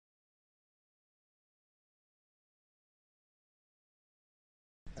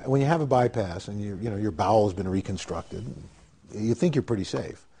when you have a bypass and your bowel's been reconstructed, you think you're pretty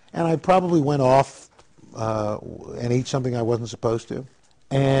safe. And I probably went off and ate something I wasn't supposed to.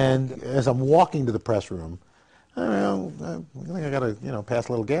 And as I'm walking to the press room, I don't know, I think I got to pass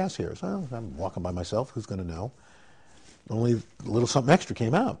a little gas here. So I'm walking by myself. Who's going to know? Only a little something extra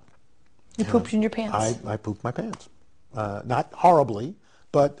came out. You pooped in your pants. I pooped my pants. Not horribly,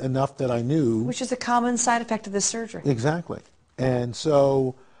 but enough that I knew. Which is a common side effect of this surgery. Exactly. And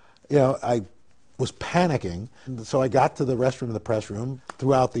so, I was panicking. So I got to the restroom in the press room,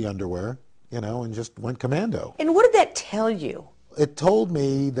 threw out the underwear, and just went commando. And what did that tell you? It told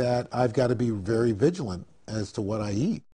me that I've got to be very vigilant as to what I eat.